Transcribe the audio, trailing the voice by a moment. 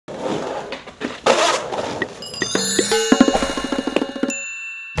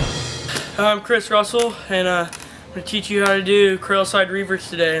I'm Chris Russell, and I'm going to teach you how to do Crailslide Reverts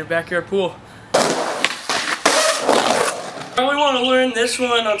today in a backyard pool. Probably want to learn this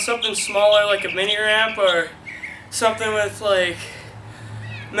one on something smaller like a mini ramp or something with like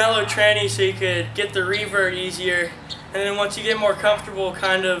mellow tranny so you could get the revert easier. And then once you get more comfortable,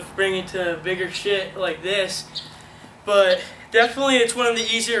 kind of bring it to bigger shit like this. But definitely it's one of the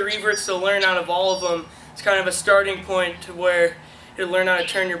easier reverts to learn out of all of them. It's kind of a starting point to where you'll learn how to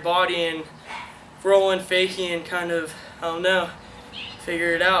turn your body and roll and fakie and kind of, I don't know,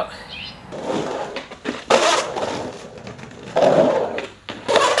 figure it out.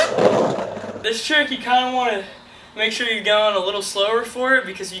 This trick you kind of want to make sure you're going a little slower for it,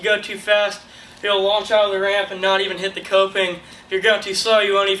 because if you go too fast, you'll launch out of the ramp and not even hit the coping. If you're going too slow,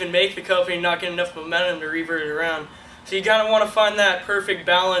 you won't even make the coping and not get enough momentum to revert it around. So you kind of want to find that perfect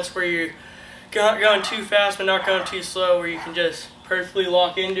balance where you're going too fast but not going too slow, where you can just perfectly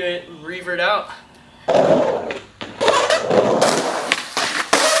lock into it and revert out.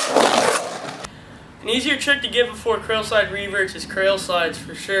 An easier trick to get before Crailslide Reverts is Crailslides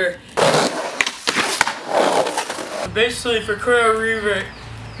for sure. Basically for Crail Revert,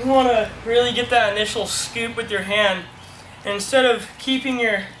 you want to really get that initial scoop with your hand. And instead of keeping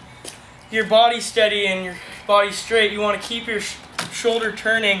your body steady and your body straight, you want to keep your shoulder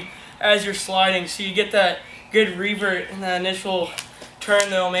turning as you're sliding, so you get that good revert and that initial turn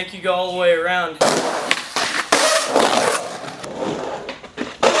that'll make you go all the way around.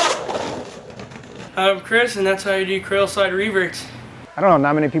 I'm Chris, and that's how you do Crailslide Reverts. I don't know,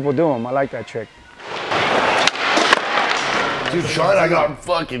 not many people do them. I like that trick. Dude, China got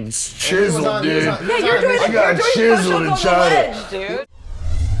fucking chiseled, dude. Yeah, you're doing I got chiseled in China. dude.